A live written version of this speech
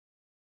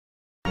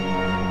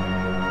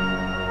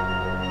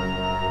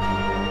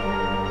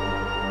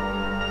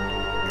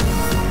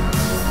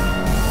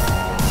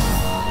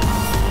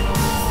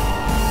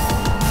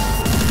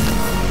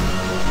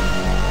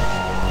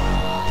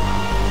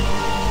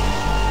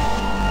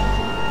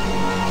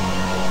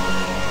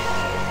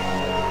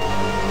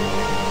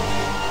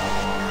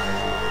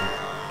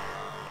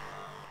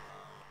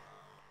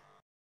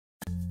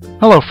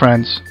Hello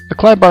friends, the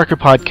Clive Barker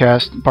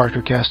podcast,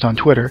 Barkercast on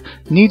Twitter,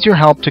 needs your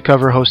help to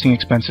cover hosting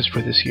expenses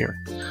for this year.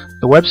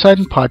 The website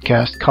and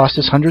podcast cost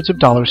us hundreds of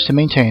dollars to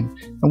maintain,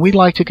 and we'd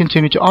like to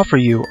continue to offer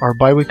you our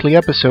bi-weekly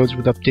episodes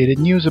with updated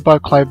news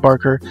about Clive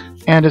Barker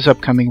and his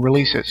upcoming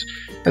releases,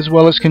 as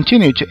well as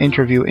continue to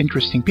interview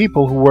interesting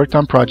people who worked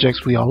on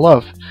projects we all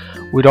love.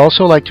 We'd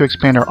also like to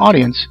expand our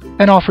audience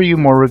and offer you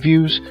more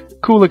reviews,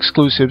 cool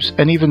exclusives,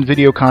 and even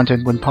video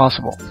content when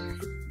possible.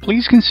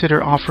 Please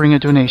consider offering a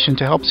donation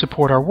to help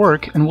support our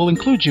work, and we'll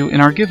include you in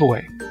our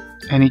giveaway.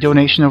 Any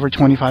donation over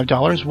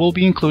 $25 will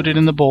be included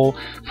in the bowl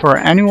for our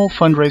annual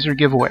fundraiser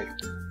giveaway.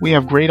 We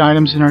have great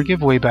items in our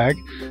giveaway bag,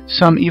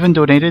 some even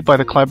donated by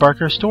the Clive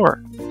Barker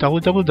store,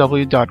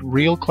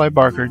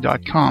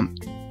 www.realclivebarker.com.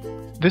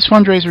 This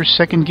fundraiser's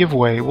second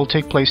giveaway will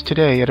take place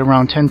today at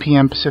around 10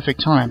 p.m. Pacific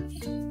Time.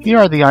 Here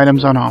are the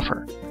items on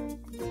offer.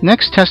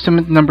 Next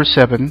Testament number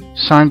 7,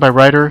 signed by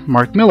writer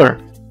Mark Miller,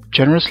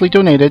 generously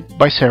donated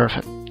by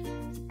Seraphim.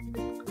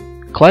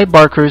 Clive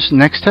Barker's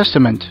Next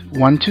Testament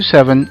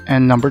 1-7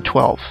 and number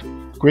 12,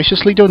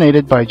 graciously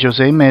donated by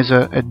Jose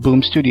Meza at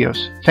Boom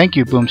Studios. Thank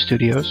you, Boom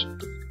Studios.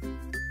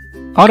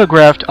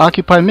 Autographed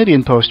Occupy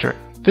Midian poster.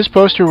 This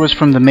poster was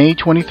from the May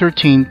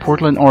 2013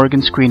 Portland,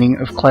 Oregon screening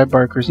of Clive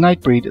Barker's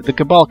Nightbreed, the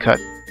Cabal cut.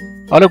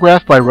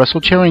 Autographed by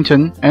Russell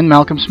Cherrington and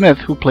Malcolm Smith,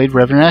 who played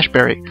Reverend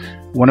Ashberry.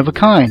 One of a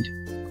kind.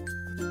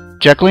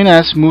 Jacqueline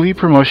S. movie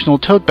promotional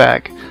tote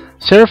bag.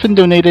 Seraphim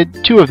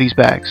donated 2 of these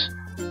bags.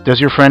 Does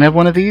your friend have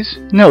one of these?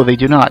 No, they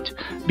do not.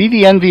 Be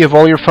the envy of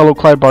all your fellow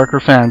Clive Barker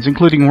fans,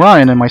 including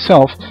Ryan and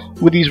myself,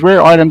 with these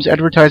rare items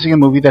advertising a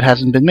movie that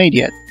hasn't been made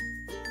yet.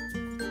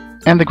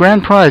 And the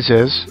grand prize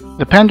is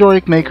the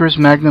Pandoric Maker's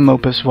Magnum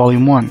Opus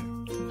Volume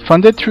 1.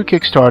 Funded through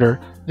Kickstarter,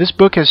 this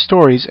book has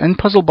stories and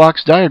puzzle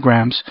box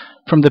diagrams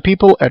from the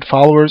people at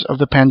Followers of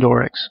the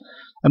Pandorics,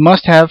 a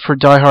must-have for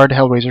die-hard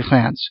Hellraiser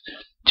fans.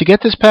 To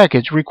get this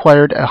package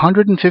required a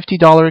 $150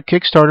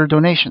 Kickstarter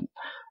donation,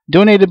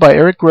 donated by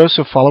Eric Gross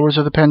of Followers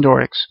of the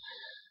Pandorics.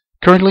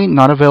 Currently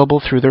not available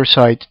through their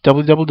site,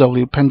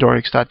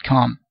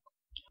 www.pandorics.com.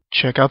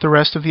 Check out the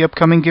rest of the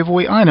upcoming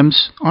giveaway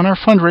items on our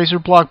fundraiser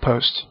blog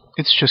post.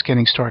 It's just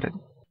getting started.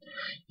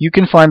 You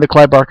can find the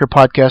Clive Barker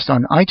podcast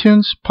on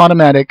iTunes,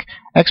 Podomatic,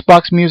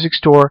 Xbox Music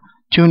Store,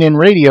 TuneIn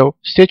Radio,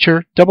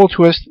 Stitcher,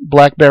 Doubletwist,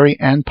 Blackberry,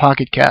 and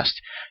Pocketcast.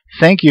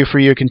 Thank you for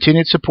your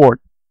continued support.